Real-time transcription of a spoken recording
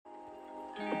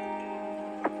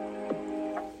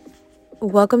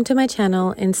Welcome to my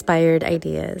channel, Inspired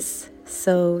Ideas.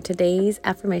 So today's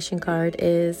affirmation card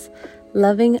is,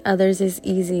 loving others is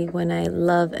easy when I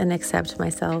love and accept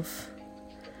myself.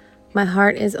 My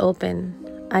heart is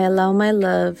open. I allow my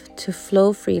love to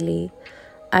flow freely.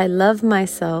 I love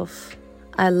myself.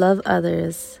 I love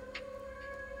others.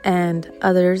 And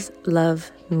others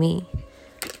love me.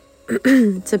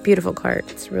 It's a beautiful card.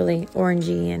 It's really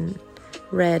orangey and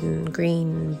red and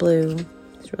green and blue.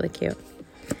 It's really cute.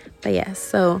 But yeah,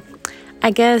 so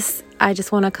I guess I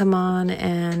just want to come on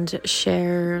and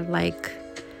share,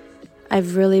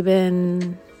 I've really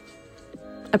been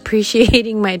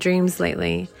appreciating my dreams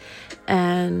lately.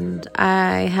 And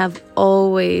I have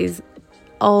always,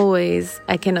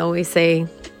 I can always say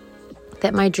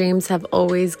that my dreams have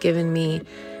always given me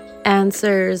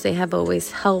answers. They have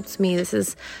always helped me. This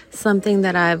is something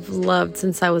that I've loved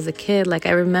since I was a kid.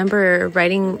 I remember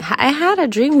writing, I had a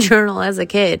dream journal as a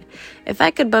kid. If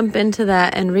I could bump into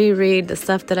that and reread the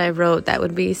stuff that I wrote, that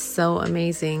would be so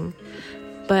amazing.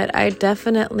 But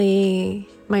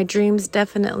my dreams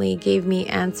definitely gave me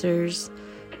answers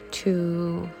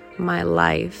to my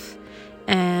life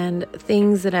and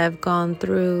things that I've gone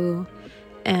through.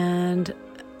 And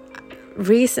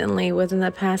recently, within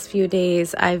the past few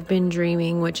days, I've been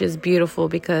dreaming, which is beautiful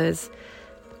because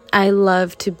I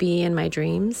love to be in my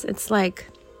dreams. It's like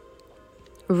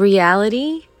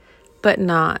reality, but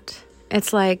not.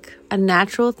 It's like a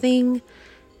natural thing.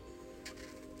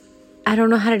 I don't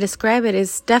know how to describe it.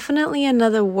 It's definitely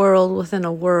another world within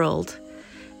a world.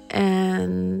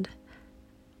 And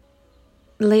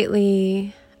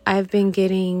lately, I've been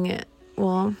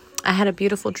I had a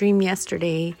beautiful dream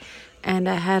yesterday. And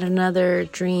I had another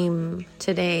dream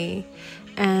today.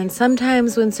 And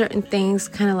sometimes when certain things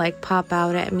kind of pop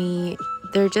out at me,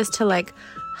 they're just to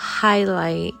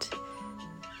highlight.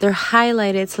 They're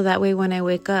highlighted so that way when I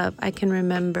wake up, I can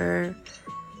remember,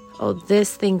 oh,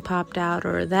 this thing popped out,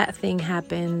 or that thing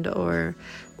happened, or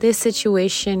this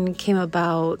situation came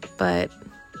about. But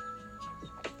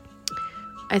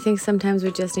I think sometimes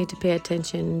we just need to pay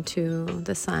attention to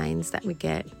the signs that we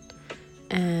get.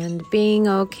 And being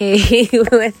okay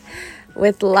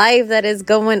with life that is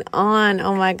going on.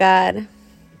 Oh my God.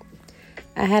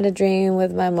 I had a dream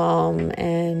with my mom,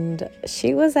 and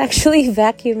she was actually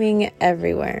vacuuming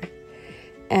everywhere.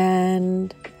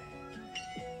 And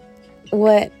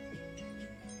what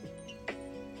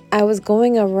I was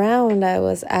going around, I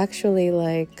was actually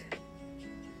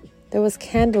there was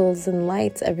candles and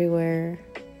lights everywhere.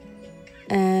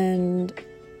 And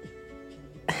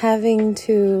I had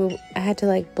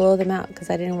to blow them out because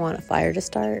I didn't want a fire to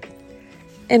start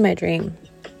in my dream.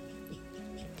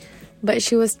 But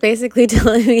she was basically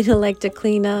telling me to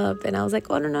clean up, and I was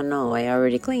like, oh, no, I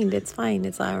already cleaned. It's fine.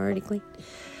 It's already clean.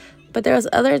 But there was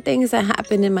other things that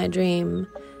happened in my dream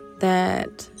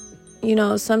that,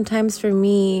 sometimes for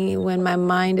me, when my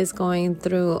mind is going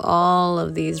through all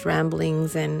of these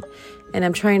ramblings and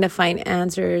I'm trying to find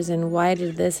answers, and why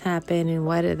did this happen and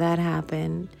why did that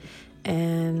happen?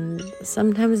 And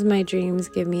sometimes my dreams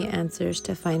give me answers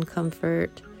to find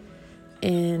comfort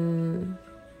in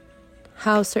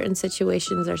how certain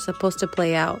situations are supposed to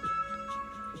play out.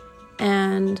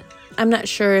 And I'm not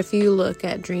sure if you look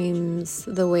at dreams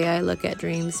the way I look at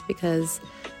dreams, because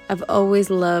I've always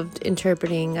loved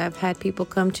interpreting. I've had people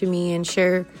come to me and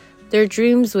share their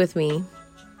dreams with me.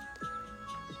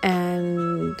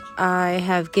 And I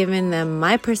have given them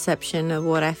my perception of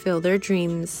what I feel their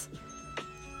dreams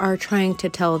are trying to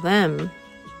tell them.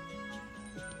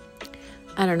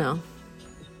 I don't know.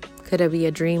 Could it be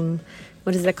a dream?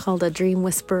 What is it called? A dream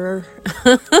whisperer?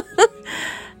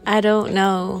 I don't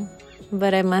know.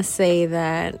 But I must say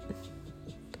that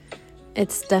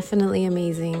it's definitely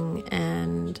amazing.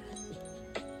 And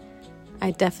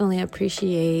I definitely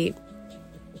appreciate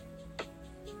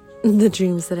the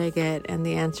dreams that I get and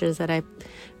the answers that I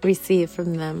receive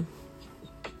from them.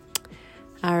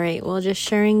 All right, well, just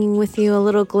sharing with you a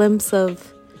little glimpse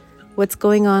of what's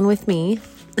going on with me.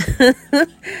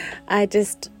 I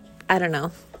don't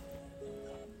know.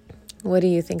 What do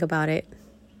you think about it?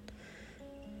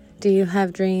 Do you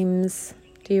have dreams?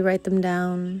 Do you write them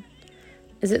down?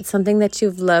 Is it something that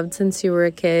you've loved since you were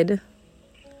a kid?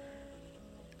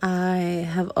 I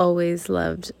have always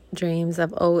loved dreams. I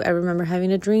remember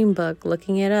having a dream book,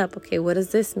 looking it up. Okay, what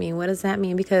does this mean? What does that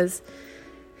mean? Because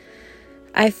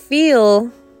I feel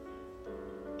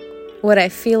what I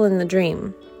feel in the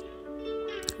dream,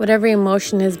 whatever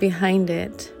emotion is behind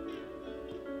it.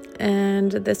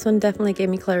 And this one definitely gave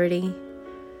me clarity.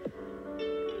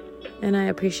 And I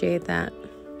appreciate that.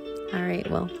 All right,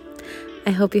 well,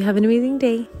 I hope you have an amazing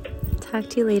day. Talk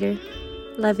to you later.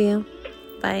 Love you.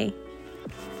 Bye.